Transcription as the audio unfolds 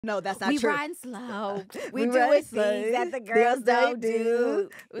No, that's not we true. run slow. We We do run it slow. things that the Girls girls don't do.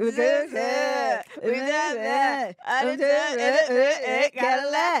 Hello,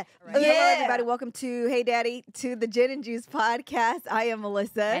 everybody. Welcome to Hey Daddy, to the Gin and Juice podcast. I am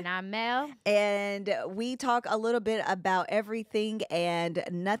Melissa. And I'm Mel. And we talk a little bit about everything and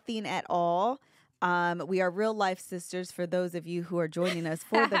nothing at all. We are real life sisters for those of you who are joining us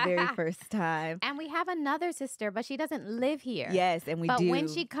for the very first time. And we have another sister, but she doesn't live here. Yes, and But when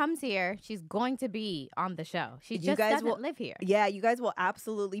she comes here, she's going to be on the show. She just doesn't live here. Yeah, you guys will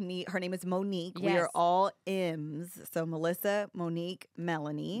absolutely meet. Her name is Monique. Yes. We are all M's. So Melissa, Monique,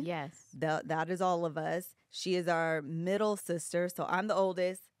 Melanie. Yes. That is all of us. She is our middle sister. So I'm the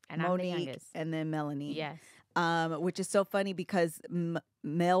oldest. And Monique, I'm the youngest. and then Melanie. Yes. Which is so funny because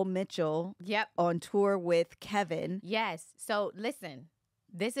Mel Mitchell on tour with Kevin. Yes. So listen,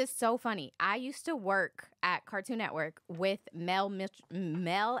 this is so funny. I used to work at Cartoon Network with Mel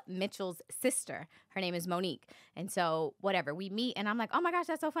Mitchell's sister. Her name is Monique. And so whatever, we meet and I'm like, oh my gosh,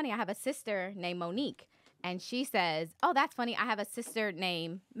 that's so funny. I have a sister named Monique. And she says, oh, that's funny. I have a sister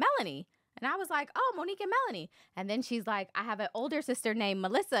named Melanie. And I was like, oh, Monique and Melanie. And then she's like, I have an older sister named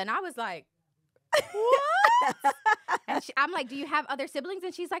Melissa. And I was like, what? And I'm like, do you have other siblings?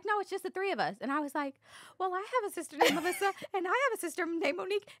 And she's like, no, it's just the three of us. And I was like, well, I have a sister named Melissa, and I have a sister named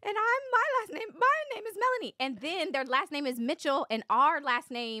Monique, and my name is Melanie. And then their last name is Mitchell, and our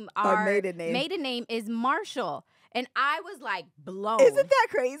last name, our maiden name is Marshall. And I was like blown. Isn't that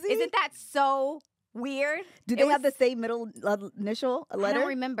crazy? Isn't that so weird? Do they have the same middle initial letter? I don't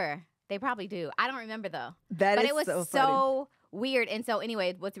remember. They probably do. I don't remember though. But it was so funny. Weird. And so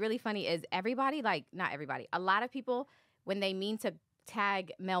anyway, what's really funny is everybody, like, not everybody, a lot of people, when they mean to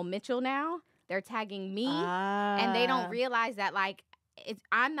tag Mel Mitchell now, they're tagging me. And they don't realize that, like,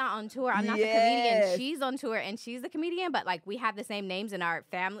 I'm not on tour. I'm not the comedian. She's on tour and she's the comedian, but like we have the same names in our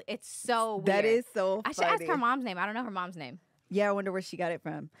family. It's so weird. That is so funny. I should ask her mom's name. I don't know her mom's name. Yeah, I wonder where she got it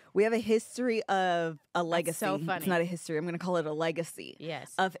from. We have a history of a legacy. That's so funny. It's not a history. I'm going to call it a legacy.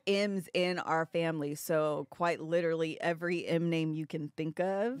 Yes. Of M's in our family. So quite literally every M name you can think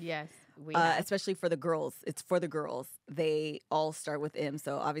of. Yes. Especially for the girls. It's for the girls. They all start with M.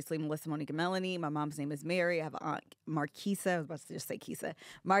 So obviously Melissa, Monique, and Melanie. My mom's name is Mary. I have an aunt, Marquisa. I was about to just say Kisa.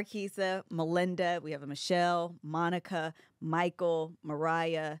 Marquisa, Melinda. We have a Michelle, Monica, Michael,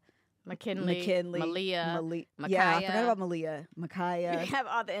 Mariah, McKinley, Malia, Micaiah. Yeah, I forgot about Malia. Micaiah. We have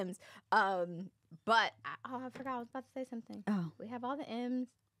all the M's. But, I forgot. I was about to say something. Oh. We have all the M's.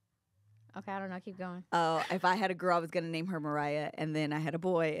 Okay, I don't know. Keep going. Oh, if I had a girl, I was going to name her Mariah. And then I had a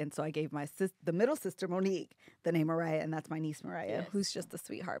boy. And so I gave the middle sister, Monique, the name Mariah. And that's my niece, Mariah, who's just a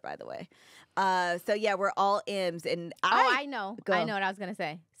sweetheart, by the way. So, yeah, we're all M's. And I know. I know what I was going to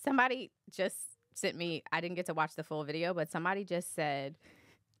say. Somebody just sent me, I didn't get to watch the full video, but somebody just said,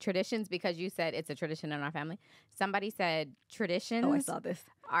 traditions, because you said it's a tradition in our family. Somebody said traditions I saw this.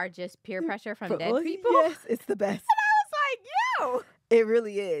 Are just peer pressure from dead people. Yes, it's the best. And I was like, yo. It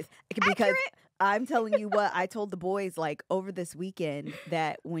really is. Because accurate. I'm telling you what, I told the boys like over this weekend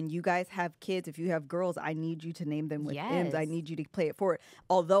that when you guys have kids, if you have girls, I need you to name them with M's. I need you to play it forward.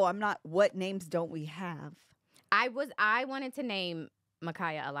 Although I'm not, what names don't we have? I wanted to name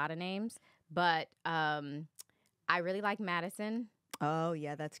Micaiah a lot of names, but I really like Madison. Oh,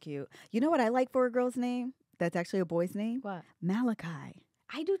 yeah, that's cute. You know what I like for a girl's name? That's actually a boy's name? What? Malachi.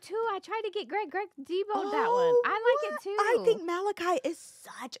 I do too. I tried to get Greg deboed that one. I like it too. I think Malachi is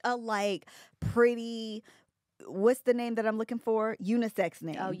such a like pretty, what's the name that I'm looking for? Unisex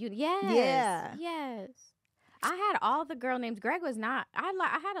name. Oh, yes. Yeah. Yes. I had all the girl names. Greg was not. I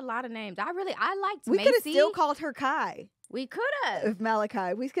had a lot of names. I liked We Macy. could have still called her Kai. We could have. If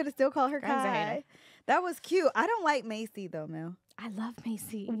Malachi. We could have still called her Greg's a hater. Kai. That was cute. I don't like Macy though, Mel. I love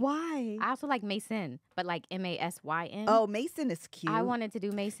Macy. Why? I also like Mason, but like Masyn. Oh, Mason is cute. I wanted to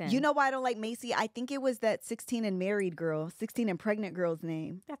do Mason. You know why I don't like Macy? I think it was that 16 and married girl, 16 and pregnant girl's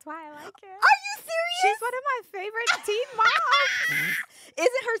name. That's why I like it. Are you serious? She's one of my favorite teen moms.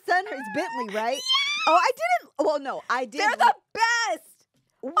 Isn't her son his Bentley, right? Yeah. Oh, I didn't. Well, no, I did. They're the best.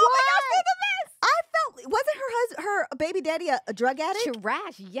 What? Oh my gosh, they're the best. I felt, wasn't her baby daddy a drug addict?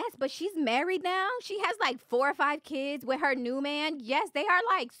 Trash, yes, but she's married now. She has like 4 or 5 kids with her new man. Yes, they are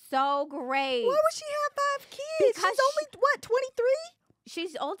like so great. Why would she have 5 kids? Because she's only, what, 23?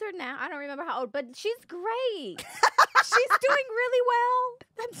 She's older now. I don't remember how old, but she's great. She's doing really well.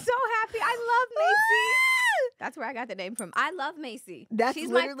 I'm so happy. I love Macy. That's where I got the name from. I love Macy. She's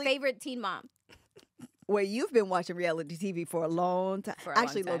my favorite teen mom. Well, you've been watching reality TV for a long time.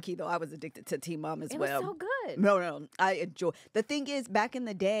 Actually, long time. Low key though, I was addicted to Teen Mom as well. It was so good. No, I enjoy. The thing is, back in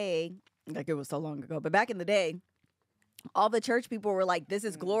the day, like it was so long ago, but back in the day, all the church people were like, this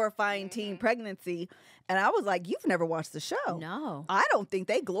is glorifying teen pregnancy. And I was like, you've never watched the show. No. I don't think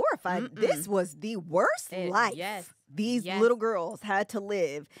they glorified. This was the worst life. Yes. These little girls had to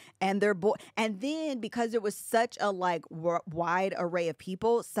live, and their and then because it was such a like wide array of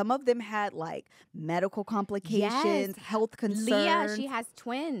people, some of them had like medical complications, health concerns. Leah, she has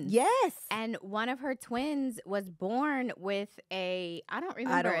twins. Yes, and one of her twins was born with I don't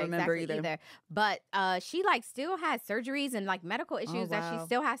remember exactly either. But she like still has surgeries and like medical issues that she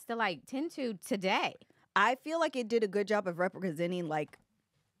still has to like tend to today. I feel like it did a good job of representing like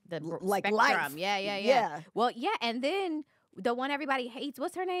the like spectrum. life. Yeah. Well, yeah, and then the one everybody hates.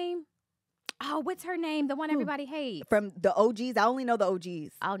 What's her name? Oh, what's her name? The one everybody hates. From the OGs? I only know the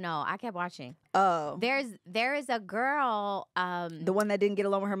OGs. Oh no, I kept watching. Oh. There is a girl, the one that didn't get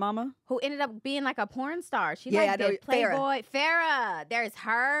along with her mama? Who ended up being like a porn star. She like did Playboy. Farrah. There's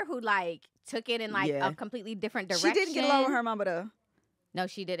her who like took it in like a completely different direction. She didn't get along with her mama though. No,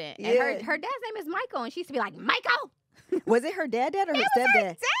 she didn't. And her dad's name is Michael, and she used to be like, Michael! Was it her dad or her stepdad? Her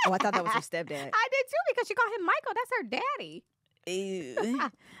dad. Oh, I thought that was her stepdad. I did too, because she called him Michael. That's her daddy.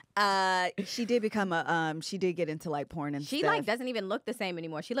 She did become she did get into like porn and she stuff. Like doesn't even look the same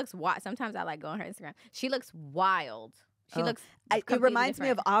anymore. She looks wild. Sometimes I like go on her Instagram. She looks wild. She looks it reminds me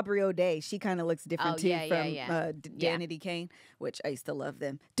of Aubrey O'Day. She kind of looks different too from Danity Kane, which I used to love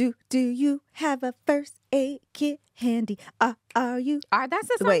them. Do you have a first aid kit handy? Are you? That's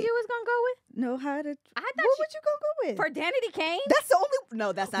the song you was gonna go with? Know how to? What would you gonna go with? For Danity Kane? That's the only.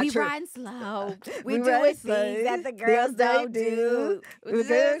 No, that's not true. We ride slow. We do it things that the girls don't do. We do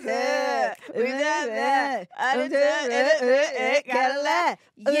it. Gotta lie.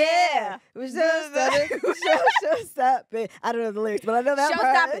 Yeah. Show stopping. I don't know the lyrics, but I know that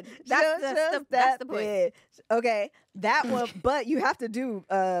part. That's the point. Okay, that one. But you have to do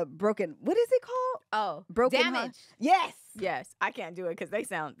broken. What is it called? Oh, broken damage. Yes, I can't do it because they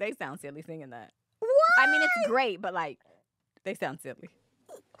sound silly singing that. What? I mean, it's great, but like, they sound silly.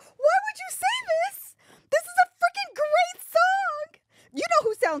 Why would you say this? This is a freaking great song. You know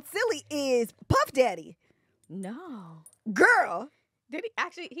who sounds silly is Puff Daddy. No, girl. Did he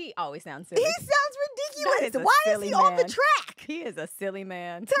actually? He always sounds silly. He sounds ridiculous. Why is he on the track? He is a silly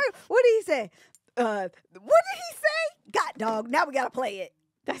man. What did he say? What did he say? God dog. Now we gotta play it.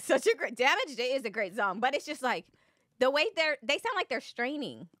 That's such a great Damage Day is a great song, but it's just like the way they sound like they're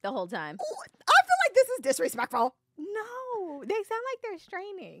straining the whole time. Ooh, I feel like this is disrespectful. No, they sound like they're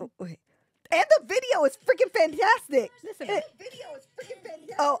straining. And the video is freaking fantastic. Listen, the video is freaking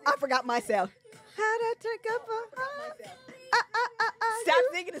fantastic. Oh, I forgot myself. How to take up a Stop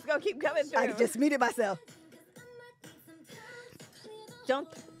thinking it's gonna keep coming through. I just muted myself. Don't.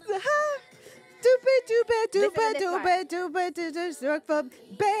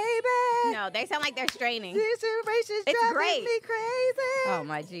 Baby. No, they sound like they're straining. It's great. Me crazy. Oh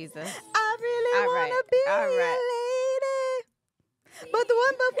my Jesus. I really want to be a lady. But the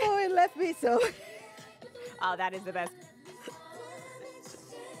one before it left me so. Oh, that is the best.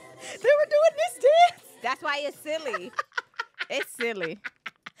 They were doing this dance. That's why it's silly. It's silly.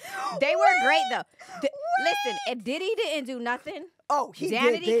 They were great though. Listen, if Diddy didn't do nothing. Oh, he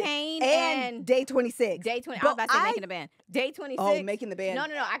Danity did. Kane and Day 26. Day 20. I was about to say Making the Band. Day 26. Oh, Making the Band. No.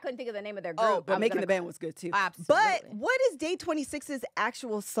 I couldn't think of the name of their group. Oh, but Making the Band was good too. Absolutely. But what is Day 26's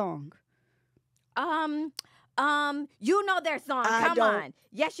actual song? You know their song. Come on.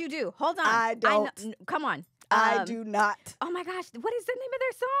 Yes, you do. Hold on. I don't. Come on. I do not. Oh my gosh, what is the name of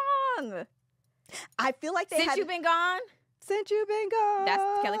their song? I feel like Since You've Been Gone. Since You've Been Gone. That's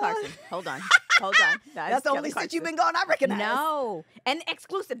Kelly Clarkson. Hold on. That's the only Since You've Been Gone I recognize. No. And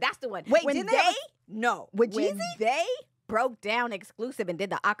Exclusive, that's the one. Wait, didn't they? No. With Jeezy? When they broke down Exclusive and did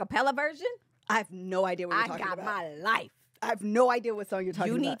the acapella version. I have no idea what you're talking about. I got my life. I have no idea what song you're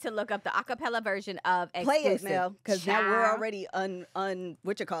talking about. You need to look up the acapella version of Exclusive. Play it now, because now we're already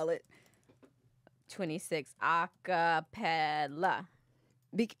what 26 acapella.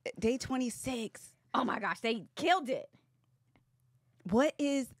 Day 26. Oh my gosh, they killed it. What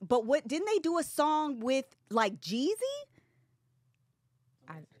didn't they do a song with like Jeezy?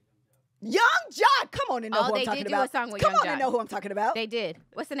 Young John, come on and know who I'm talking about. They did do a song with Young John. John. Come on and know who I'm talking about. They did.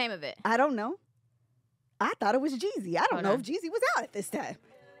 What's the name of it? I don't know. I thought it was Jeezy. I don't know if Jeezy was out at this time.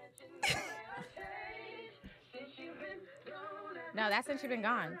 No, that's Since You've Been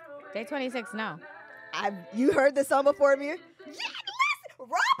Gone. Day 26, no. You heard the song before me? Yeah, listen,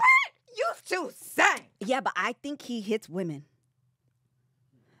 Robert used to sing. Yeah, but I think he hits women.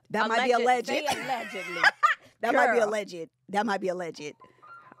 That might be alleged. Allegedly. That might be alleged. That might be alleged.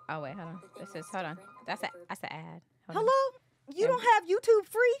 Oh wait, hold on. Hold on. That's an ad. Hello? You don't have YouTube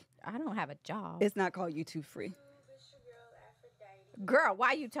free? I don't have a job. It's not called YouTube free. Girl,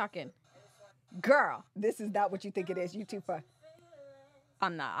 why you talking? Girl. This is not what you think it is. You too far.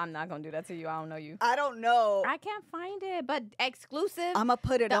 I'm not gonna do that to you. I don't know you. I don't know. I can't find it, but exclusive. I'm going to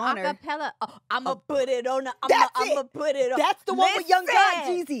put it the on her. acapella. Oh, I'm gonna put it on her. I'm That's gonna it. put it on. That's the one with Young John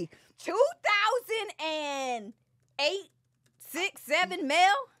Jeezy. 2008, 6, 7 Mel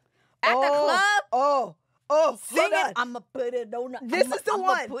at the club. Oh, Singing. hold on. I'm gonna put it on her. This is the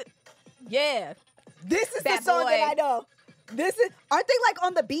one. Yeah. This is Bad the song boy. that I know. Aren't they like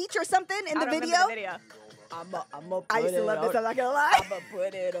on the beach or something in the video? I'ma I used to love this. I'm not gonna lie. I'ma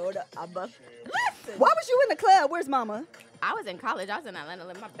put it on. Listen. Why was you in the club? Where's Mama? I was in college. I was in Atlanta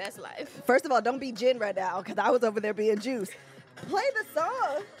living my best life. First of all, don't be Jen right now, because I was over there being Juice. Play the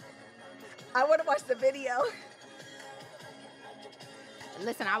song. I want to watch the video.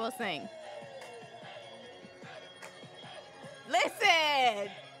 Listen, I will sing. Listen.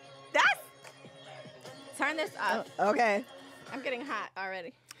 Turn this up. Okay. I'm getting hot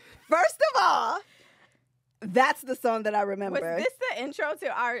already. First of all, that's the song that I remember. Was this the intro to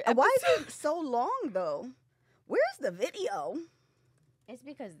our episode? Why is it so long, though? Where's the video? It's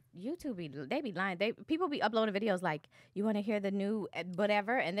because YouTube they be lying. People be uploading videos like, you want to hear the new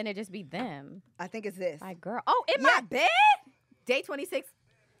whatever, and then it just be them. I think it's this. Like, girl. Oh, in my bed? Day 26.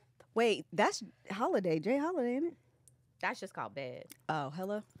 Wait, that's Holiday. Jay Holiday, isn't it? That's just called bed. Oh,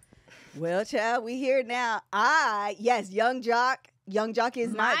 hello. Well, child, we here now. Yes, Young Jock. Young Jock is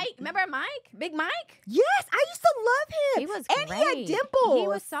Mike. not. Remember Mike? Big Mike? Yes, I used to love him. He was and great. he had dimples. He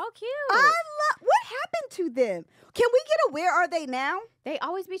was so cute. What happened to them? Can we get a Where Are They Now? They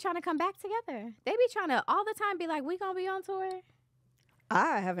always be trying to come back together. They be trying to all the time be like, we gonna be on tour.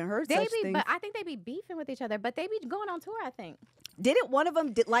 I haven't heard such things. But I think they be beefing with each other. But they be going on tour, I think. Didn't one of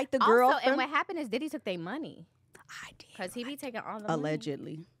them like the girl? Also, and what happened is Diddy took their money. I did. Because he be taking all the money.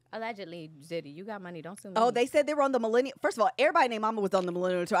 Allegedly. Allegedly, Diddy, you got money. Don't sue me. Oh, they said they were on the Millennial. First of all, everybody named Mama was on the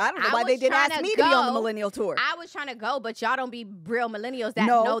Millennial Tour. I don't know why they didn't ask me to be on the Millennial Tour. I was trying to go, but y'all don't be real millennials that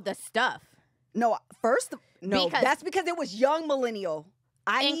No. know the stuff. No, that's because it was Young Millennial.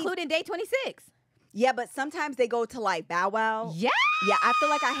 Including Day 26. Yeah, but sometimes they go to like Bow Wow. Yeah. Yeah, I feel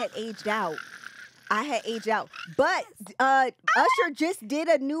like I had aged out. But Usher just did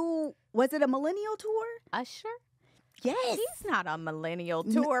a new, was it a Millennial Tour? Usher? Yes. He's not a millennial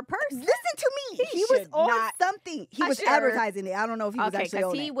tour person. Listen to me. He was on something. He was Usher. advertising it. I don't know if he was actually on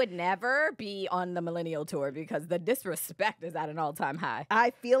it. Because he would never be on the millennial tour because the disrespect is at an all-time high. I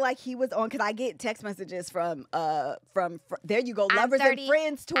feel like he was on, because I get text messages from there you go, Lovers and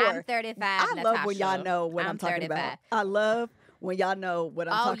Friends tour. I'm 35, I love when y'all know what I'm talking 35. about. I love when y'all know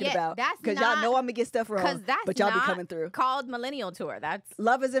what I'm talking about. Because y'all know I'm going to get stuff wrong, but y'all be coming through. Called millennial tour. That's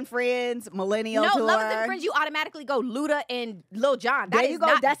Lovers and Friends, Millennial Tour. No, Lovers and Friends, you automatically go Luda and Lil Jon. There you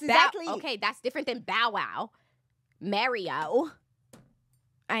go. That's exactly. Okay, that's different than Bow Wow. Mario.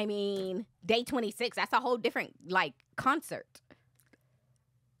 I mean, Day 26. That's a whole different, like, concert.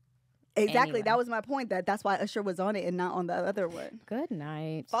 Exactly. Anyway. That was my point. That's why Usher was on it and not on the other one. Good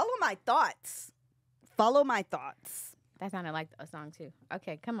night. Follow my thoughts. Follow my thoughts. That sounded like a song, too.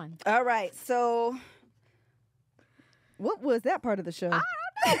 Okay, come on. All right. So, what was that part of the show? I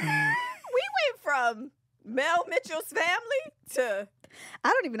don't know. We went from Mel Mitchell's family to I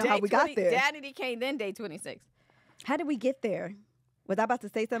don't even know how we got there. Daddy came then Day 26. How did we get there? Was I about to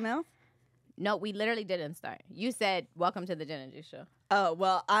say something else? No, we literally didn't start. You said, welcome to the Jen and Juice Show. Oh,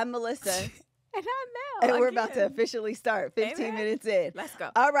 well, I'm Melissa. And I'm Mel. And we're about to officially start 15 Amen. minutes in. Let's go.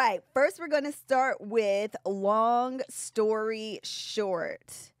 All right. First, we're going to start with long story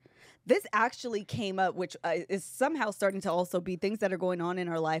short. This actually came up, which is somehow starting to also be things that are going on in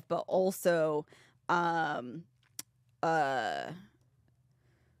our life, but also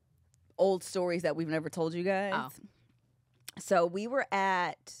old stories that we've never told you guys. Oh. So we were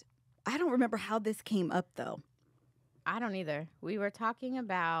at, I don't remember how this came up, though. I don't either. We were talking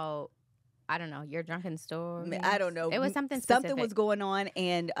about, I don't know, your drunken story. I don't know. It was something Something specific. was going on,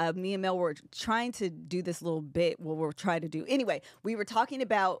 and me and Mel were trying to do this little bit. What we're trying to do. Anyway, we were talking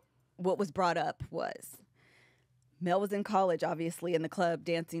about what was brought up was Mel was in college, obviously, in the club,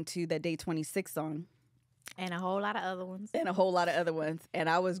 dancing to that Day 26 song. And a whole lot of other ones. And a whole lot of other ones. And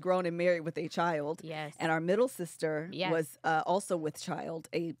I was grown and married with a child. Yes. And our middle sister Yes. was also with child,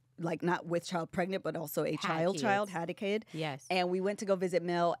 not with child pregnant, but also a child, had a kid. Yes. And we went to go visit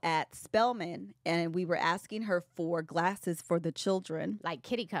Mel at Spelman, and we were asking her for glasses for the children. Like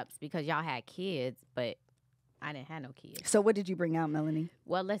kitty cups because y'all had kids, but I didn't have no kids. So what did you bring out, Melanie?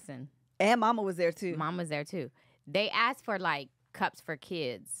 Well, listen. And Mama was there, too. Mom was there, too. They asked for, like, cups for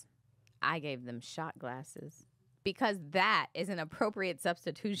kids. I gave them shot glasses because that is an appropriate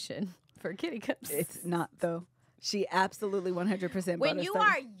substitution for kitty cups. It's not, though. She absolutely 100% When bought us you something.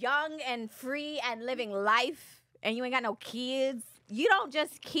 are young and free and living life and you ain't got no kids, you don't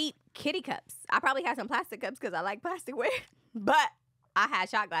just keep kitty cups. I probably had some plastic cups because I like plasticware, but I had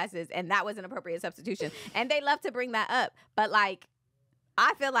shot glasses and that was an appropriate substitution. And they love to bring that up. But like,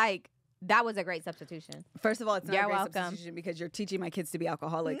 I feel like that was a great substitution. First of all, it's not You're a great welcome. substitution because you're teaching my kids to be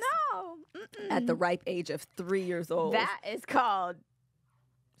alcoholics No. at the ripe age of 3 years old. That is called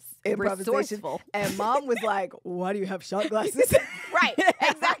Improvisation. resourceful. And mom was like, why do you have shot glasses? Right,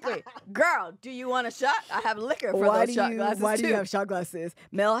 exactly. Girl, do you want a shot? I have liquor for why those do shot you, glasses why too. do you have shot glasses?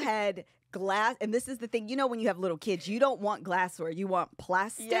 Mel had glass, and this is the thing. You know, when you have little kids, you don't want glassware. You want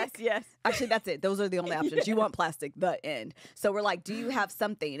plastic. Yes. Actually, that's it. Those are the only options. You want plastic, the end. So we're like, do you have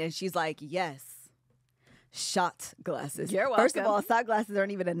something? And she's like, yes. Shot glasses. You're First of welcome. all, shot glasses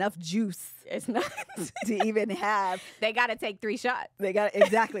aren't even enough juice It's not. to even have. They got to take 3 shots They got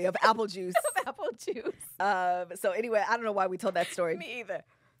exactly of apple juice. of apple juice. So anyway, I don't know why we told that story. Me either.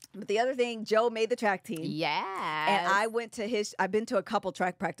 But the other thing, Joe made the track team. Yeah. And I went to his, I've been to a couple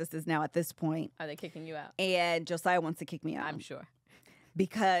track practices now at this point, Are they kicking you out? and Josiah wants to kick me out. I'm sure.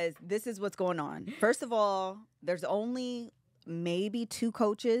 Because this is what's going on. First of all, there's only maybe 2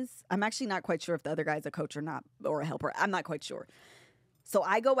 coaches. I'm actually not quite sure if the other guy's a coach or not, or a helper. I'm not quite sure. So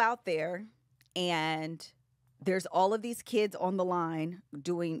I go out there, and there's all of these kids on the line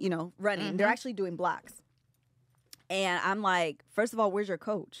doing, running. They're actually doing blocks. And I'm like, first of all, where's your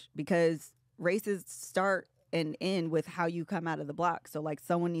coach? Because races start and end with how you come out of the block. So, like,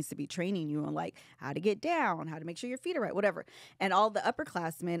 someone needs to be training you on, like, how to get down, how to make sure your feet are right, whatever. And all the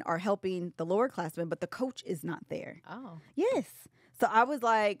upperclassmen are helping the lowerclassmen, but the coach is not there. Oh. Yes. So I was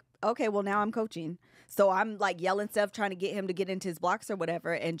like, okay, well, now I'm coaching. So I'm, like, yelling stuff, trying to get him to get into his blocks or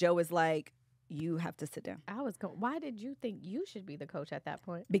whatever. And Joe is like, you have to sit down. Why did you think you should be the coach at that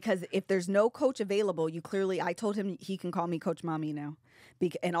point? Because if there's no coach available, I told him he can call me Coach Mommy now.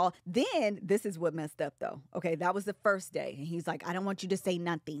 Then this is what messed up though. Okay, that was the first day. And he's like, I don't want you to say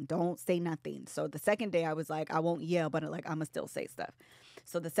nothing. Don't say nothing. So the second day I was like, I won't yell, but like, I'm going to still say stuff.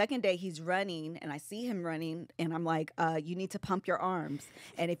 So the second day he's running and I see him running and I'm like, you need to pump your arms.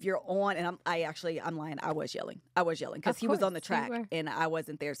 And if you're on, and I'm lying. I was yelling because he was on the track and I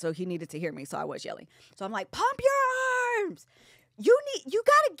wasn't there. So he needed to hear me. So I was yelling. So I'm like, pump your arms. You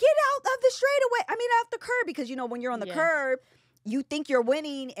got to get out of the straightaway. Off the curb, because when you're on the curb, you think you're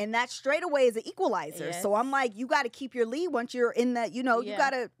winning and that straightaway is an equalizer. Yes. So I'm like, you got to keep your lead once you're in that, you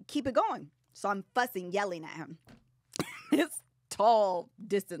got to keep it going. So I'm fussing, yelling at him. This tall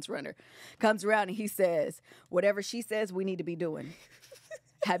distance runner comes around and he says, whatever she says, we need to be doing.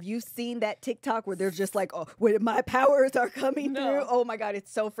 Have you seen that TikTok where they're just like, oh, when my powers are coming through? Oh my God,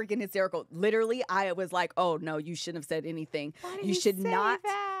 it's so freaking hysterical. Literally, I was like, oh no, you shouldn't have said anything. You should not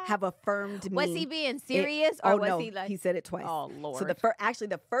have affirmed me. Was he being serious or was no, he like? He said it twice. Oh Lord. So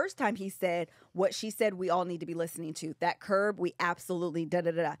the first time he said what she said, we all need to be listening to. That curb, we absolutely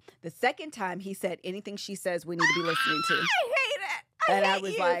da-da-da-da. The second time he said, anything she says, we need to be listening to. I hate it. I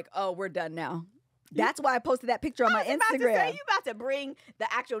was like, oh, we're done now. That's why I posted that picture on my Instagram. You about to bring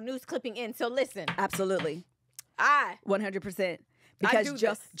the actual news clipping in. So listen. Absolutely. 100%. Because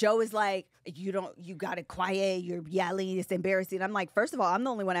Joe is like, you got it quiet, you're yelling, it's embarrassing. I'm like, first of all, I'm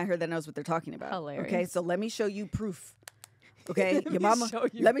the only one out here that knows what they're talking about. Hilarious. Okay, so let me show you proof. Okay,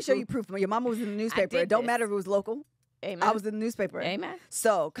 let me show you proof. Your mama was in the newspaper. It don't matter if it was local. Amen. I was in the newspaper. Amen.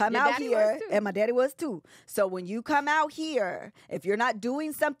 So come Your out daddy here, was too. and my daddy was too. So when you come out here, if you're not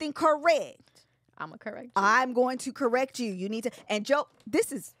doing something correct, I'm gonna correct you. I'm going to correct you. You need to. And Joe,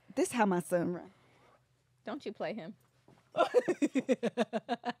 this is how my son runs. Don't you play him.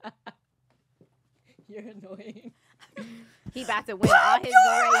 You're annoying. He about to win all his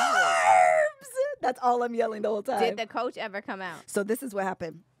races. That's all I'm yelling the whole time. Did the coach ever come out? So this is what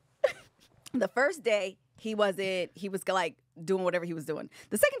happened. The first day, he was like doing whatever he was doing.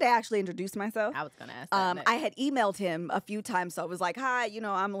 The second day, I actually introduced myself. I was going to ask that next. I had emailed him a few times, so I was like, hi,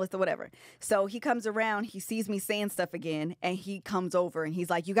 I'm Melissa, whatever. So he comes around, he sees me saying stuff again, and he comes over, and he's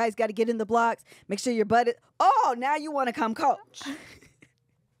like, you guys got to get in the blocks, make sure your butt is, oh, now you want to come coach.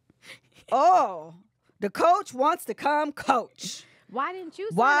 Oh, the coach wants to come coach. Why didn't you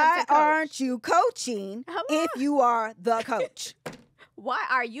sign Why up to coach? aren't you coaching if you are the coach? Why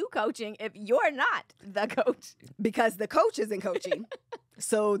are you coaching if you're not the coach? Because the coach isn't coaching.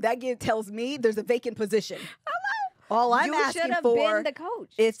 So that tells me there's a vacant position. All I'm asking should have for been the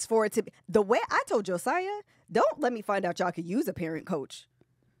coach. is for it to be the way I told Josiah, don't let me find out y'all could use a parent coach.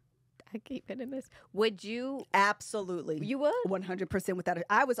 I keep hitting this. Would you? Absolutely. You would? 100% without it.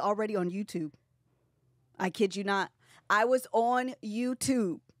 I was already on YouTube. I kid you not. I was on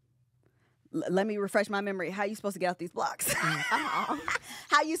YouTube let me refresh my memory. How you supposed to get out these blocks? Uh-uh.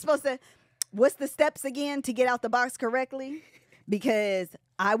 How you supposed to, what's the steps again to get out the box correctly? Because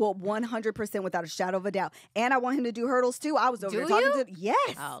I will 100% without a shadow of a doubt. And I want him to do hurdles too. I was over there talking to,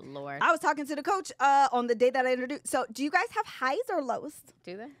 yes. Oh, Lord. I was talking to the coach on the day that I introduced. So do you guys have highs or lows?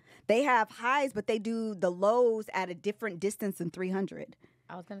 Do they? They have highs, but they do the lows at a different distance than 300.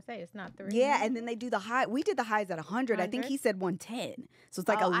 I was going to say, it's not 3. Yeah, and then they do the high. We did the highs at 100. I think 100? he said 110. So it's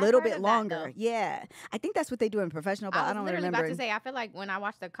like Oh, a I've little heard bit of that, longer. though. Yeah. I think that's what they do in professional, but I I was don't literally remember. about to say, I feel like when I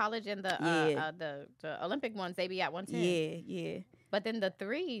watch the college and the Olympic ones, they be at 110. Yeah. But then the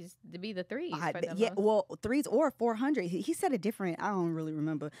threes, to be the threes. For the Yeah, most. well, 3s or 400. He said it different. I don't really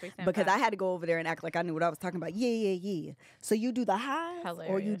remember. 375. Because I had to go over there and act like I knew what I was talking about. Yeah. So you do the highs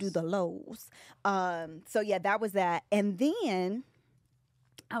or you do Hilarious. the lows. So yeah, that was that. And then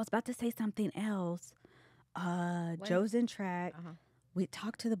I was about to say something else. Joe's in track. Uh-huh. We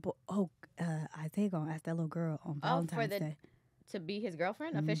talked to the boy. Isaiah gonna ask that little girl on Valentine's Day. To be his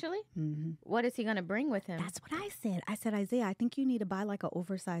girlfriend officially? Mm-hmm. What is he going to bring with him? That's what I said. I said, Isaiah, I think you need to buy like an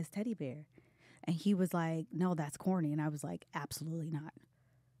oversized teddy bear. And he was like, no, that's corny. And I was like, absolutely not.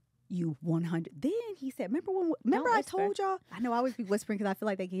 You 100. Then he said, remember I told y'all? I know I always be whispering because I feel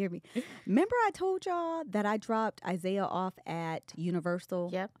like they can hear me. Remember I told y'all that I dropped Isaiah off at Universal?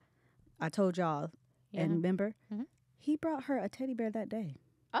 Yep. I told y'all. Yeah. And remember? Mhm. He brought her a teddy bear that day.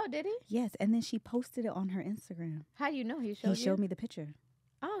 Oh, did he? Yes. And then she posted it on her Instagram. How do you know he showed He showed me the picture.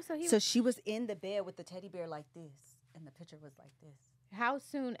 Oh, So she was in the bed with the teddy bear like this. And the picture was like this. How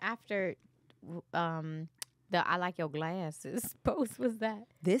soon after the I Like Your Glasses post was that?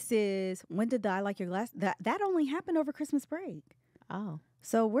 This is, when did the I Like Your Glass? That only happened over Christmas break. Oh,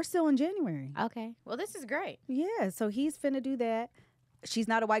 So we're still in January. okay. Well, this is great. Yeah, so he's finna do that. She's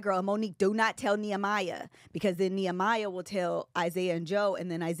not a white girl. And Monique, do not tell Nehemiah, because then Nehemiah will tell Isaiah and Joe, and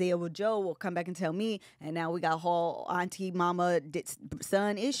then Joe will come back and tell me, and now we got whole auntie, mama,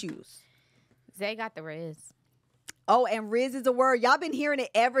 son issues. Zay got the Riz. Oh, and Riz is a word. Y'all been hearing it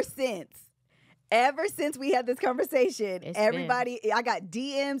ever since. Ever since we had this conversation, everybody, I got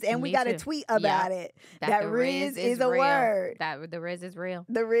DMs and we Me got a too. tweet about it. That the Riz is a real. word. That the Riz is real.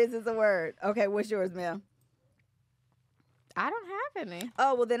 The Riz is a word. Okay, what's yours, Mel? I don't have any.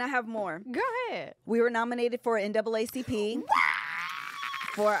 Oh, well, then I have more. Go ahead. We were nominated for NAACP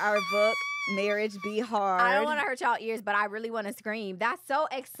for our book, Marriage Be Hard. I don't want to hurt y'all ears, but I really want to scream. That's so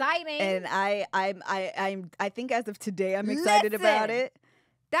exciting. And I think as of today, I'm excited about it.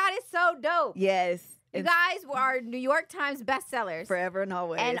 That is so dope. Yes. You guys are New York Times bestsellers. Forever and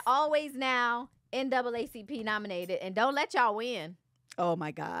always. And always now NAACP nominated. And don't let y'all win. Oh,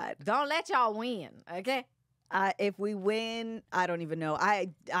 my God. Don't let y'all win, okay? If we win, I don't even know. I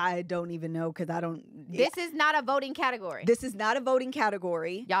don't even know because I don't. This is not a voting category. This is not a voting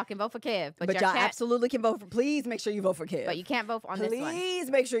category. Y'all can vote for Kev, but y'all absolutely can vote for. Please make sure you vote for Kev. But you can't vote on this one.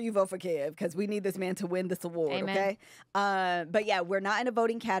 Please make sure you vote for Kev because we need this man to win this award. Amen. Okay. But yeah, we're not in a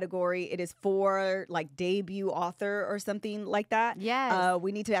voting category. It is for like debut author or something like that. Yes.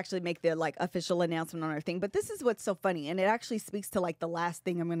 We need to actually make the like official announcement on our thing. But this is what's so funny, and it actually speaks to like the last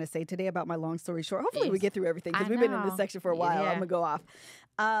thing I'm going to say today about my long story short. Hopefully we get through everything because we've been in this section for a while. Yeah. I'm gonna go off.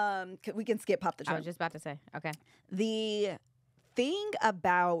 We can skip pop the I trunk. was just about to say. Okay. The thing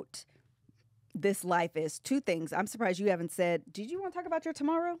about this life is two things. I'm surprised you haven't said. Did you want to talk about your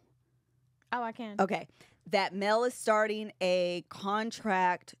tomorrow? Oh, I can. Okay. That Mel is starting a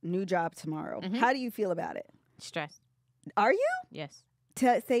contract new job tomorrow. Mhm. How do you feel about it? Stress. Are you? Yes.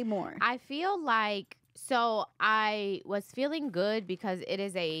 Say more. I feel like, so I was feeling good because it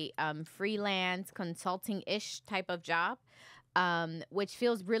is a freelance consulting-ish type of job, which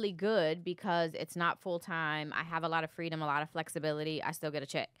feels really good because it's not full-time. I have a lot of freedom, a lot of flexibility. I still get a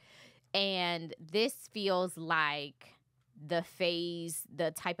check. And this feels like the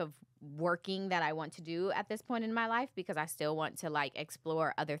type of working that I want to do at this point in my life because I still want to like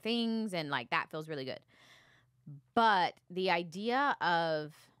explore other things and like that feels really good. But the idea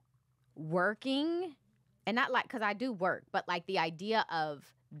of working, and not like, because I do work, but like the idea of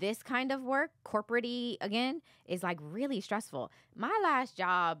this kind of work, corporate-y again, is like really stressful. My last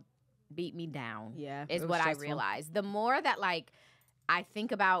job beat me down. Yeah. Is what I realized. The more that like I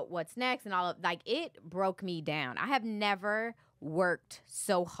think about what's next and all of, like, it broke me down. I have never worked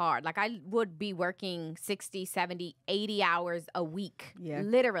so hard. Like I would be working 60, 70, 80 hours a week. Yeah.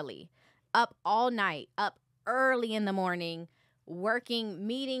 Literally. Up all night, up early in the morning, working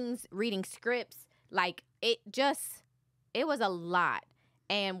meetings, reading scripts. Like it was a lot.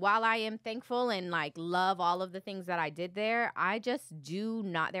 And while I am thankful and like love all of the things that I did there, I just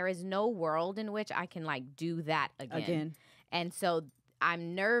there is no world in which I can like do that again. And so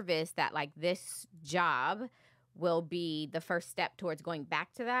I'm nervous that like this job will be the first step towards going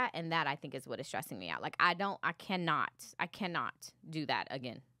back to that, and that I think is what is stressing me out. Like I cannot do that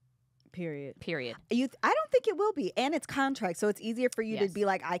again. Period. I don't think it will be, and it's contract, so it's easier for you to Yes. be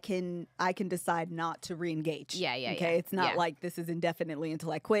like, I can decide not to re-engage. Yeah. Okay, it's not like this is indefinitely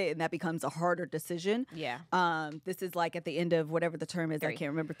until I quit, and that becomes a harder decision. Yeah. This is like at the end of whatever the term is. I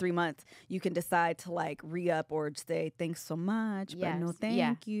can't remember. 3 months. You can decide to like re-up or say thanks so much, but no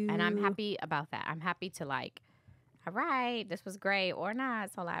thank you. And I'm happy about that. I'm happy to like, all right, this was great, or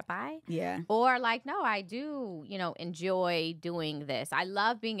not, so like, bye. Yeah. Or like, no, I do, enjoy doing this. I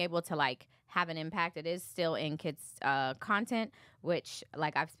love being able to like have an impact. It is still in kids' content, which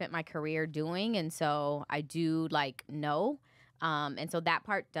like I've spent my career doing, and so I do like know. And so that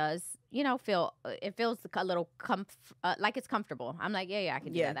part does, feels a little like it's comfortable. I'm like, yeah, I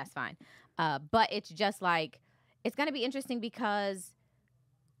can do that. That's fine. But it's just like, it's going to be interesting because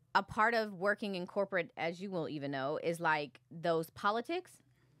a part of working in corporate, as you will even know, is like those politics.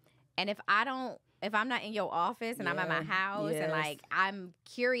 And if I'm not in your office and I'm at my house and like, I'm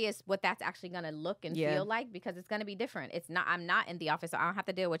curious what that's actually going to look and feel like, because it's going to be different. I'm not in the office, so I don't have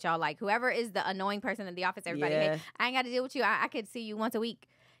to deal with y'all. Like whoever is the annoying person in the office, everybody, hey, I ain't got to deal with you. I could see you once a week.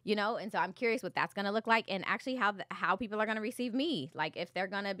 And so I'm curious what that's going to look like, and actually how people are going to receive me. Like if they're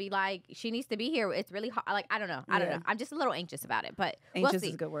going to be like, she needs to be here. It's really hard. Like, I don't know. I'm just a little anxious about it, but anxious we'll see.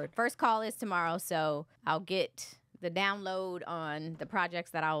 is a good word. First call is tomorrow, so I'll get the download on the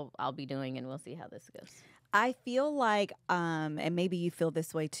projects that I'll be doing, and we'll see how this goes. I feel like, and maybe you feel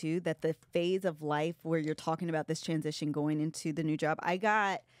this way too, that the phase of life where you're talking about this transition going into the new job, I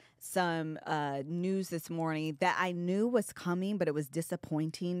got some news this morning that I knew was coming, but it was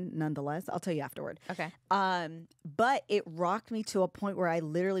disappointing nonetheless. I'll tell you afterward. Okay. But it rocked me to a point where I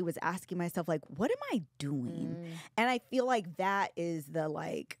literally was asking myself, like, what am I doing? And I feel like that is the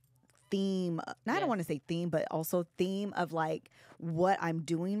like theme. I don't want to say theme, but also theme of like what I'm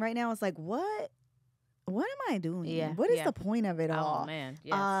doing right now. It's like, what am I doing? Yeah. What is the point of it all? Oh man.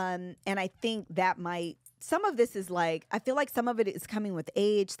 Yes. And I think that some of this is like, I feel like some of it is coming with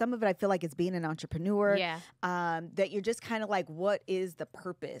age. Some of it I feel like it's being an entrepreneur. Yeah. That you're just kind of like, what is the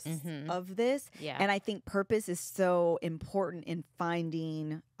purpose of this? Yeah. And I think purpose is so important in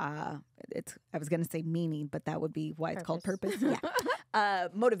finding, I was going to say meaning, but that would be why it's called purpose.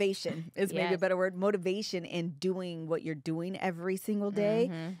 Motivation is maybe a better word. Motivation in doing what you're doing every single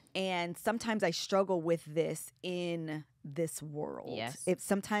day. And sometimes I struggle with this in this world. Yes.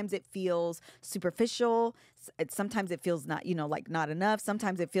 Sometimes it feels superficial. Sometimes it feels not, like not enough.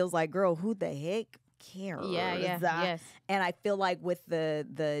 Sometimes it feels like, girl, who the heck cares? Yes. And I feel like with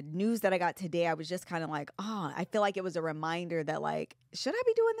the news that I got today, I was just kind of like, I feel like it was a reminder that like, should I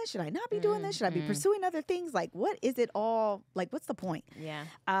be doing this? Should I not be doing this? Should I be pursuing other things? Like, what is it all? Like, what's the point? Yeah.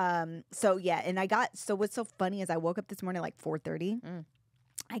 So what's so funny is I woke up this morning like 4:30.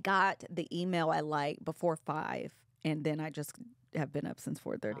 I got the email at like before 5. And then I just have been up since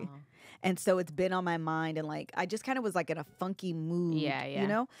 4:30. And so it's been on my mind, and like I just kind of was like in a funky mood,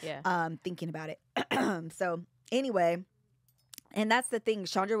 thinking about it. So anyway, and that's the thing.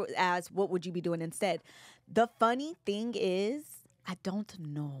 Chandra asked, what would you be doing instead? The funny thing is, I don't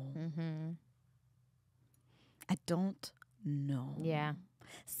know. I don't know. Yeah.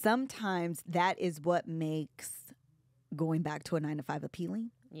 Sometimes that is what makes going back to a 9-to-5 appealing.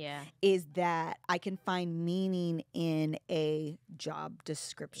 Yeah. Is that I can find meaning in a job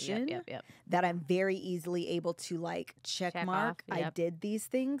description that I'm very easily able to like check mark. Off, I did these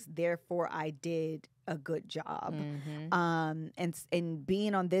things, therefore I did a good job. And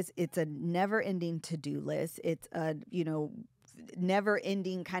being on this, it's a never ending to-do list. It's a, never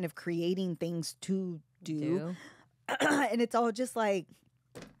ending kind of creating things to do. And it's all just like,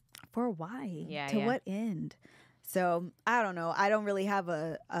 for why? To what end? So I don't know. I don't really have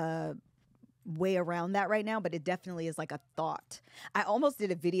a way around that right now, but it definitely is like a thought. I almost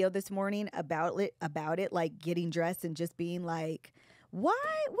did a video this morning about it, like getting dressed and just being like, why?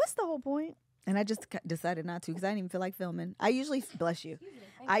 What's the whole point? And I just decided not to because I didn't even feel like filming. I usually, bless you,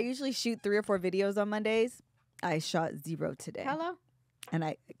 I usually shoot 3 or 4 videos on Mondays. I shot 0 today. Hello? And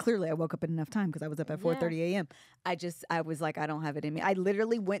I woke up in enough time because I was up at 4:30 a.m. I was like, I don't have it in me. I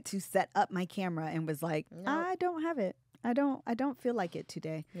literally went to set up my camera and was like, I don't have it. I don't feel like it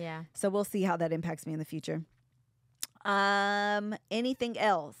today. Yeah. So we'll see how that impacts me in the future. Anything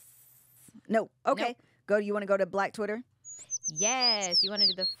else? No. Okay. Nope. You want to go to Black Twitter? Yes. You want to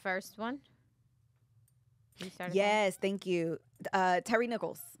do the first one? Yes. Thank you. Terry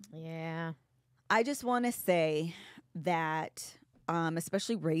Nichols. Yeah. I just want to say that,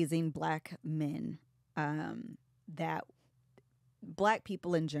 especially raising Black men, that Black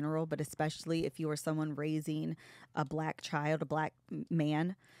people in general, but especially if you are someone raising a Black child, a Black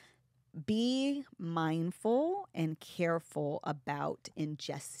man, be mindful and careful about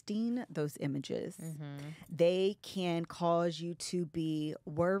ingesting those images. They can cause you to be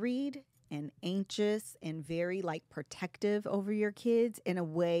worried and anxious and very like protective over your kids in a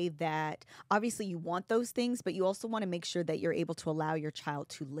way that obviously you want those things, but you also want to make sure that you're able to allow your child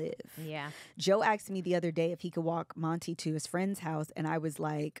to live. Yeah. Joe asked me the other day if he could walk Monty to his friend's house, and I was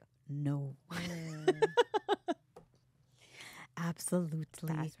like, no.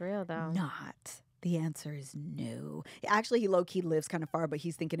 Absolutely. That's real, though. Not. The answer is no. Actually, he low-key lives kind of far, but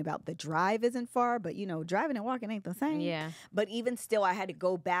he's thinking about the drive isn't far, but, you know, driving and walking ain't the same. Yeah. But even still, I had to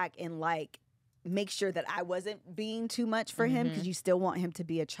go back and, like, make sure that I wasn't being too much for him because you still want him to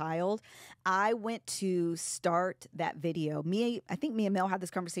be a child. I went to start that video. I think me and Mel had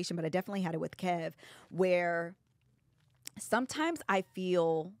this conversation, but I definitely had it with Kev, where sometimes I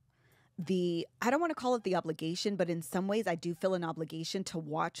feel I don't want to call it the obligation, but in some ways I do feel an obligation to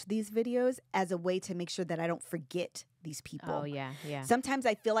watch these videos as a way to make sure that I don't forget these people. Oh, yeah, yeah. Sometimes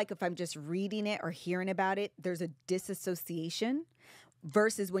I feel like if I'm just reading it or hearing about it, there's a disassociation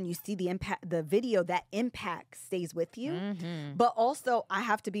versus when you see the video, that impact stays with you. But also I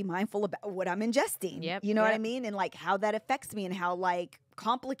have to be mindful about what I'm ingesting. You know what I mean? And like how that affects me and how like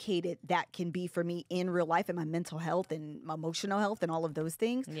complicated that can be for me in real life and my mental health and my emotional health and all of those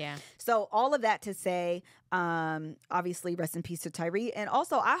things. Yeah. So all of that to say, obviously rest in peace to Tyree. And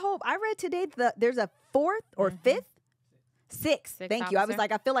also I read today that there's a fourth or sixth. Thank you. I was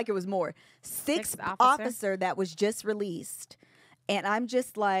like, I feel like it was more. Sixth officer that was just released. And I'm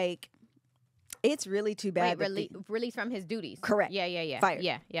just like, it's really too bad. Wait, released from his duties. Correct. Yeah. Fired.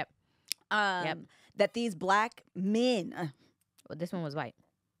 Yeah, yep. That these Black men. Well, this one was white.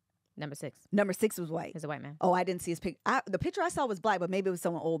 Number 6. Number 6 was white. He's a white man. Oh, I didn't see his picture. The picture I saw was Black, but maybe it was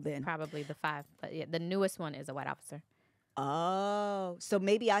someone old then. Probably the 5. But yeah, the newest one is a white officer. Oh, so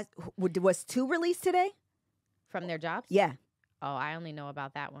maybe was 2 released today? From their jobs? Yeah. Oh, I only know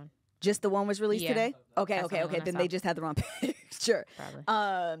about that one. Just the one was released today? Okay. That's the only one I Then saw. they just had the wrong picture. Probably.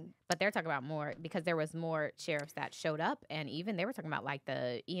 But they're talking about more because there was more sheriffs that showed up, and even they were talking about like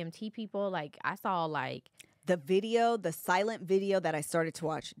the EMT people. Like I saw like the video, the silent video that I started to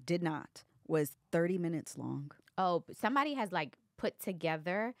watch was 30 minutes long. Oh, somebody has like put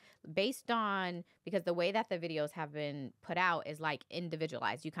together based on, because the way that the videos have been put out is like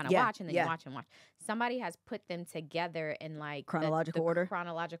individualized. You kind of watch and then you watch and watch. Somebody has put them together in like chronological order,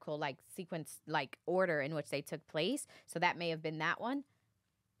 chronological like sequence, like order in which they took place. So that may have been that one.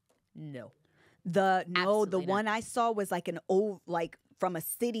 No. The one I saw was like an old, like from a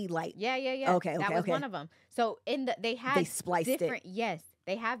city light. Yeah. Okay. That was one of them. So they spliced different, it. Yes,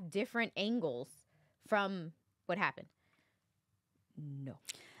 they have different angles from what happened. No.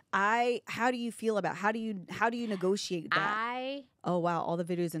 How do you feel about how do you negotiate that? Oh wow, all the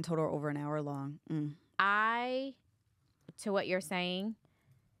videos in total are over an hour long. To what you're saying,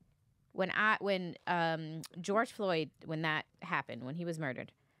 when George Floyd, when that happened, when he was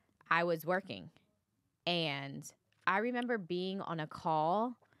murdered, I was working, and I remember being on a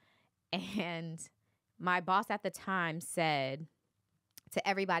call, and my boss at the time said to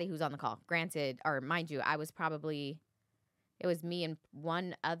everybody who's on the call, granted, or mind you, it was me and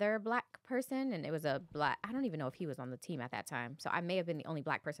one other Black person, and it was a Black, I don't even know if he was on the team at that time, so I may have been the only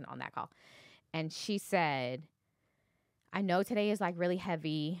Black person on that call. And she said, I know today is like really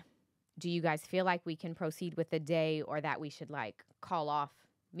heavy. Do you guys feel like we can proceed with the day, or that we should like call off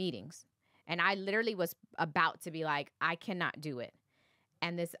meetings? And I literally was about to be like, I cannot do it.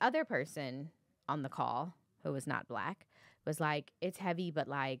 And this other person on the call, who was not Black, was like, it's heavy, but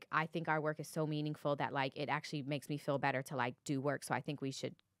like I think our work is so meaningful that like it actually makes me feel better to like do work. So I think we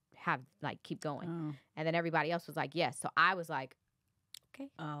should have like keep going. Oh. And then everybody else was like, yes. So I was like, okay,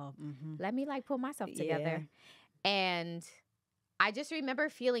 let me like pull myself together. Yeah. And I just remember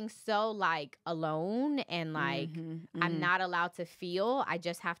feeling so like alone and like I'm not allowed to feel. I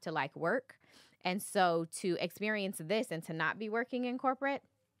just have to like work. And so to experience this and to not be working in corporate,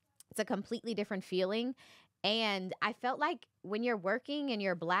 it's a completely different feeling. And I felt like when you're working and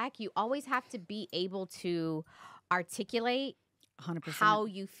you're Black, you always have to be able to articulate 100%. How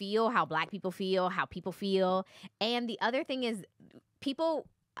you feel, how Black people feel, how people feel. And the other thing is people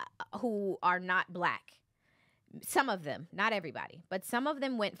who are not Black, some of them, not everybody, but some of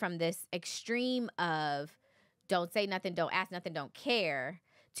them went from this extreme of don't say nothing, don't ask nothing, don't care,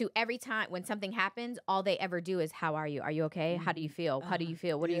 to every time when something happens, all they ever do is, how are you? Are you okay? How do you feel? How do you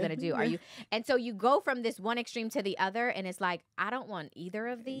feel? What are you going to do? Are you? And so you go from this one extreme to the other, and it's like, I don't want either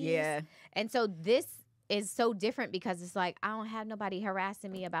of these. Yeah. And so this is so different because it's like I don't have nobody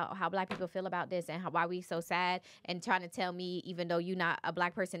harassing me about how Black people feel about this and why we so sad and trying to tell me, even though you're not a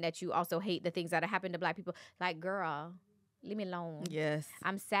Black person, that you also hate the things that have happened to Black people. Like, girl, leave me alone. Yes.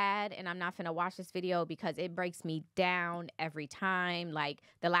 I'm sad and I'm not finna watch this video because it breaks me down every time. Like,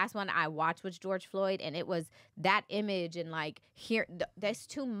 the last one I watched was George Floyd, and it was that image and like that's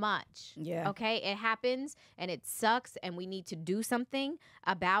too much. Yeah. Okay, it happens and it sucks and we need to do something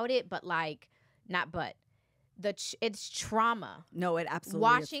about it, but like it's trauma. No, it absolutely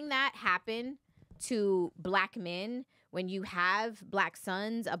Watching that happen to Black men when you have Black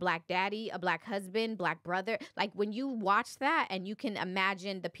sons, a Black daddy, a Black husband, Black brother. Like, when you watch that and you can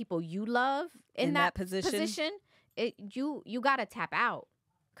imagine the people you love in that position, you gotta tap out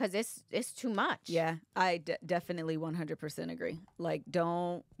because it's too much. Yeah, I definitely 100% agree. Like,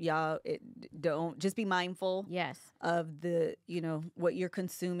 don't just be mindful. Yes. Of the, what you're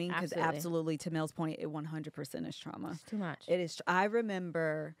consuming, because absolutely, to Mel's point, it 100% is trauma. It's too much. It is. I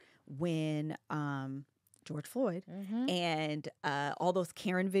remember when George Floyd and all those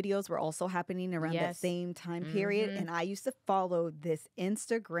Karen videos were also happening around that same time period, and I used to follow this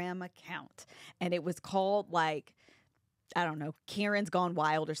Instagram account, and it was called like, I don't know, Karen's Gone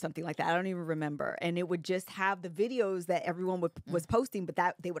Wild or something like that. I don't even remember. And it would just have the videos that everyone was posting, but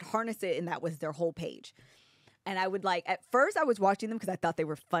that they would harness it, and that was their whole page. And I would at first I was watching them because I thought they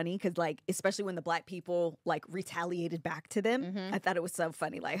were funny, because especially when the Black people retaliated back to them, I thought it was so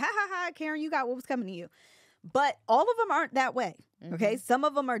funny. Like, ha ha ha, Karen, you got what was coming to you. But all of them aren't that way. Okay. Some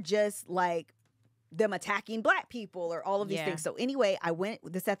of them are just like them attacking Black people or all of these things. So anyway,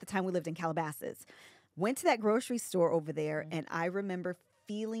 this at the time we lived in Calabasas, went to that grocery store over there, and I remember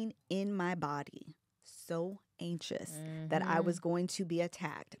feeling in my body so anxious that I was going to be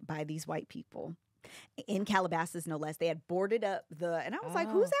attacked by these white people. In Calabasas, no less. They had boarded up and I was like,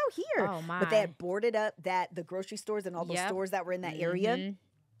 who's out here? Oh, my. But they had boarded up the grocery stores and all those stores that were in that area.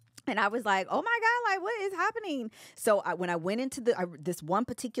 And I was like, oh my God, like, what is happening? So when I went into this one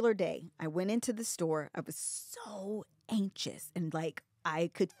particular day, I went into the store. I was so anxious, and like,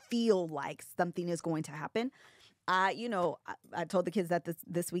 I could feel like something is going to happen. I told the kids that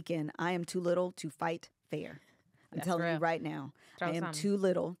this weekend, I am too little to fight fair. I'm telling you right now, I am too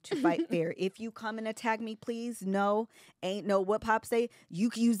little to fight fair. If you come and attack me, please, ain't no what Pop say. You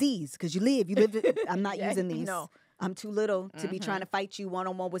can use these because you live. I'm not using these. No. I'm too little to be trying to fight you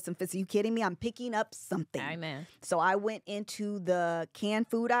one-on-one with some fists. Are you kidding me? I'm picking up something. Amen. So I went into the canned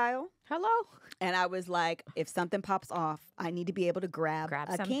food aisle. Hello. And I was like, if something pops off, I need to be able to grab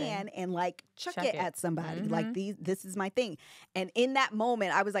a something. Can and chuck it at somebody. Like, this is my thing. And in that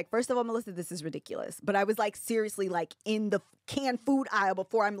moment, I was like, first of all, Melissa, this is ridiculous. But I was like, seriously, like in the canned food aisle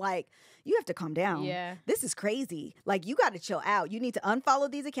before, I'm like, you have to calm down. Yeah. This is crazy. Like, you got to chill out. You need to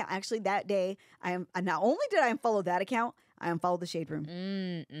unfollow these accounts. Actually, that day, not only did I unfollow that account, I unfollowed the Shade Room.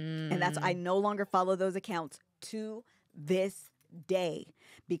 And I no longer follow those accounts to this day,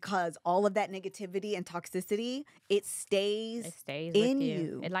 because all of that negativity and toxicity, it stays in with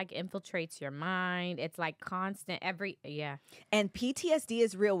you. It infiltrates your mind. It's constant and PTSD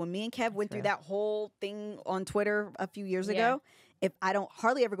is real. When me and Kev went through that whole thing on Twitter a few years ago, if I don't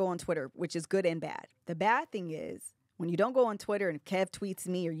hardly ever go on Twitter, which is good and bad. The bad thing is when you don't go on Twitter and Kev tweets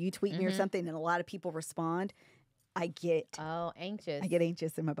me or you tweet me or something and a lot of people respond, I get anxious. I get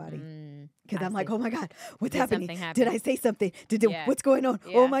anxious in my body because I'm like, oh my God, what's happening? Happen? Did I say something? What's going on?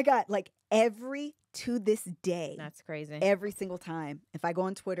 Yeah. Oh my God. Like to this day. That's crazy. Every single time, if I go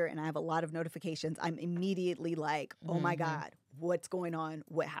on Twitter and I have a lot of notifications, I'm immediately like, oh my God, what's going on?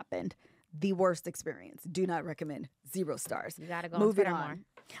 What happened? The worst experience. Do not recommend. 0 stars. You gotta go Moving on on. More.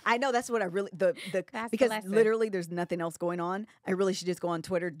 I know that's what I really because literally there's nothing else going on. I really should just go on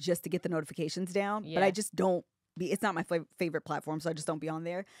Twitter just to get the notifications down. Yeah. But I just don't. It's not my favorite platform, so I just don't be on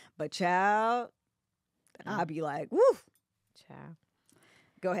there. But child, I'll be like, woo. Child.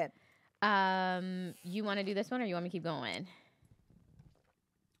 Go ahead. You want to do this one, or you want me to keep going?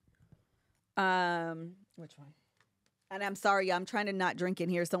 Which one? And I'm sorry, I'm trying to not drink in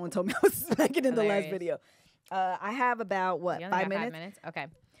here. Someone told me I was smacking in the last video. I have about 5 minutes? 5 minutes. Okay.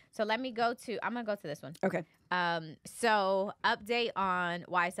 So I'm gonna go to this one. Okay. So update on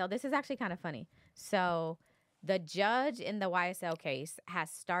YSL. This is actually kind of funny. So the judge in the YSL case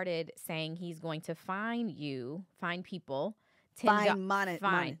has started saying he's going to fine people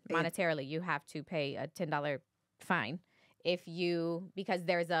monetarily. You have to pay a $10 fine because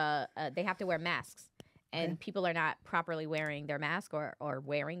there's they have to wear masks. And people are not properly wearing their mask or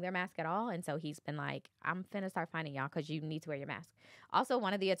wearing their mask at all. And so he's been like, I'm finna start finding y'all because you need to wear your mask. Also,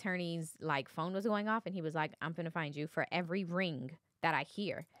 one of the attorneys' phone was going off and he was like, I'm finna find you for every ring that I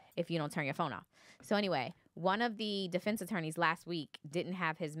hear. if you don't turn your phone off. So anyway, one of the defense attorneys last week didn't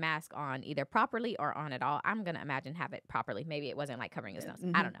have his mask on either properly or on at all. I'm going to imagine have it properly. Maybe it wasn't like covering his nose.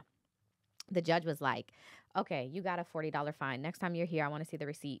 I don't know. The judge was like, okay, you got a $40 fine. Next time you're here, I want to see the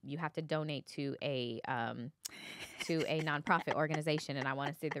receipt. You have to donate to a nonprofit organization, and I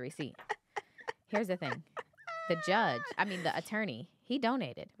want to see the receipt. Here's the thing. The attorney, he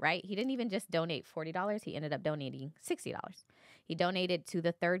donated, right? He didn't even just donate $40. He ended up donating $60. He donated to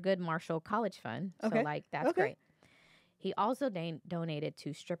the Thurgood Marshall College Fund. So, that's great. He also donated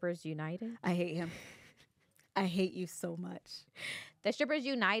to Strippers United. I hate him. I hate you so much. The Strippers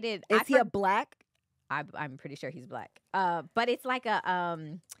United. Is he a black? I'm pretty sure he's black. But it's like a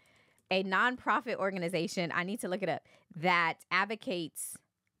nonprofit organization. I need to look it up.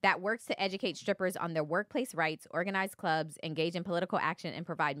 That works to educate strippers on their workplace rights, organize clubs, engage in political action, and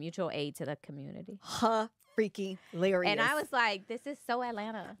provide mutual aid to the community. Freaking hilarious. And I was like, this is so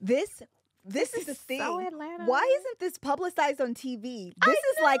Atlanta. This is the thing. So Atlanta. Why isn't this publicized on TV? This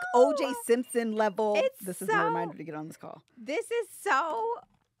is like O.J. Simpson level. This is my reminder to get on this call. This is so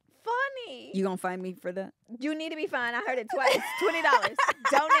funny. You gonna find me for that? You need to be fine. I heard it twice. $20.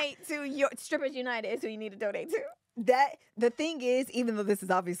 Donate to your Strippers United is who you need to donate to. The thing is, even though this is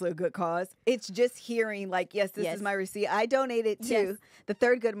obviously a good cause, it's just hearing like, yes, this is my receipt. I donated to the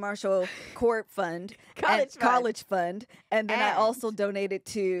Thurgood Marshall Court Fund, College Fund, and then I also donated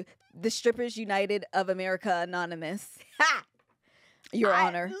to the Strippers United of America Anonymous. Ha! Your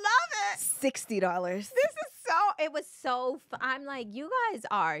Honor. Love it. $60. It was so I'm like, you guys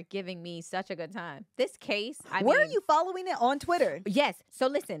are giving me such a good time. This case, Where are you following it? On Twitter? Yes. So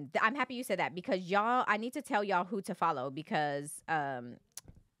listen, I'm happy you said that because I need to tell y'all who to follow because I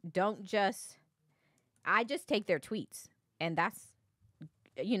just take their tweets and that's,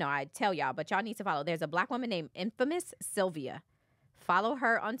 I tell y'all, but y'all need to follow. There's a black woman named Infamous Sylvia. Follow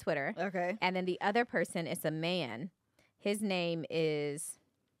her on Twitter. Okay. And then the other person is a man. His name is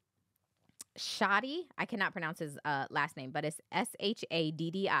Shadi. I cannot pronounce his last name, but it's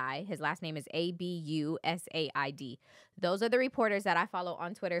Shaddi. His last name is Abusaid. Those are the reporters that I follow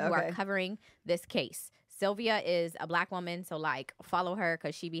on Twitter who are covering this case. Sylvia is a black woman, so like follow her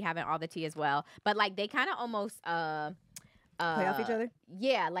because she be having all the tea as well. But like they kind of almost play off each other?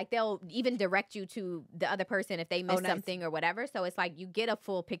 Yeah, like they'll even direct you to the other person if they miss something or whatever. So it's like you get a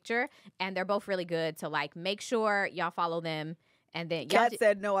full picture and they're both really good. So like make sure y'all follow them. And then Kat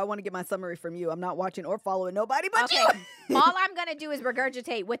said, no, I want to get my summary from you. I'm not watching or following nobody but you. All I'm going to do is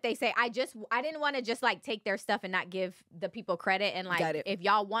regurgitate what they say. I didn't want to just like take their stuff and not give the people credit. And like, if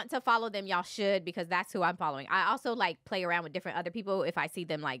y'all want to follow them, y'all should, because that's who I'm following. I also like play around with different other people. If I see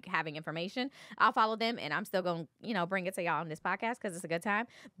them like having information, I'll follow them. And I'm still going to, bring it to y'all on this podcast because it's a good time.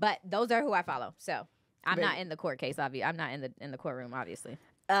 But those are who I follow. So I'm not in the court case, obviously. I'm not in the courtroom, obviously.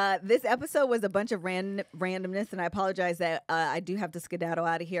 This episode was a bunch of randomness, and I apologize that I do have to skedaddle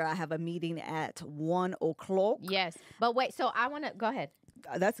out of here. I have a meeting at 1:00. Yes, but wait. So I want to go ahead.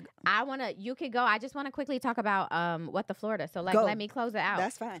 You could go. I just want to quickly talk about what the Florida. So let me close it out.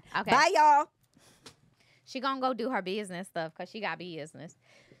 That's fine. Okay. Bye, y'all. She gonna go do her business stuff because she got business.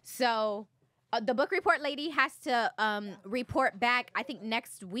 So the book report lady has to report back. I think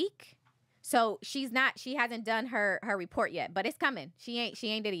next week. So she hasn't done her report yet, but it's coming. She ain't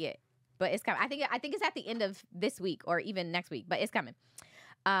did it yet, but it's coming. I think it's at the end of this week or even next week, but it's coming.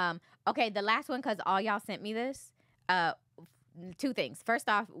 Okay, the last one, because all y'all sent me this. Two things. First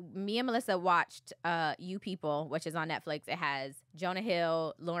off, me and Melissa watched You People, which is on Netflix. It has Jonah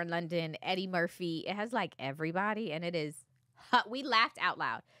Hill, Lauren London, Eddie Murphy. It has like everybody, and it is. We laughed out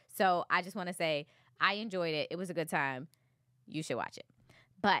loud. So I just want to say I enjoyed it. It was a good time. You should watch it.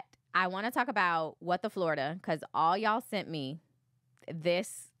 But I want to talk about What the Florida, because all y'all sent me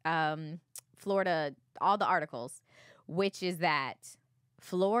this Florida, all the articles, which is that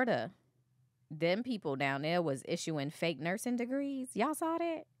Florida, them people down there was issuing fake nursing degrees. Y'all saw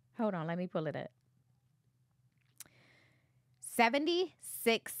that? Hold on, let me pull it up.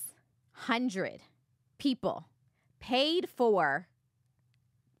 7,600 people paid for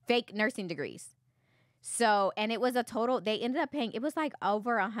fake nursing degrees. So, and it was a total, they ended up paying, it was like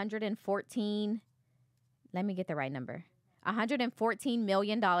over 114, let me get the right number, $114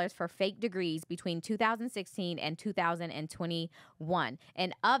 million for fake degrees between 2016 and 2021.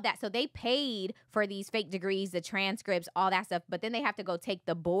 And of that, so they paid for these fake degrees, the transcripts, all that stuff, but then they have to go take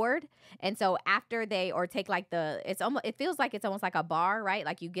the board. And so after take like it feels like it's almost like a bar, right?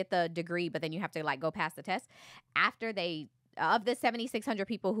 Like you get the degree, but then you have to like go past the test. After of the 7,600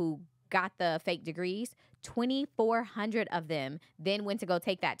 people who got the fake degrees, 2,400 of them then went to go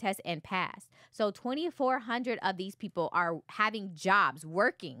take that test and passed. So 2,400 of these people are having jobs,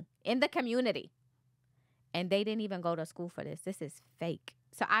 working in the community. And they didn't even go to school for this. This is fake.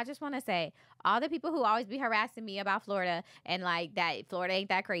 So I just want to say, all the people who always be harassing me about Florida and like that Florida ain't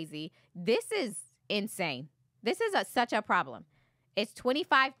that crazy, this is insane. This is such a problem. It's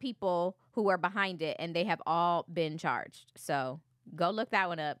 25 people who are behind it, and they have all been charged. So go look that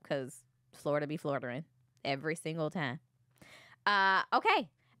one up, because Florida be Floridering every single time. Okay,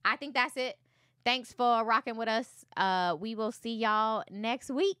 I think that's it. Thanks for rocking with us. We will see y'all next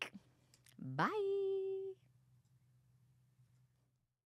week. Bye.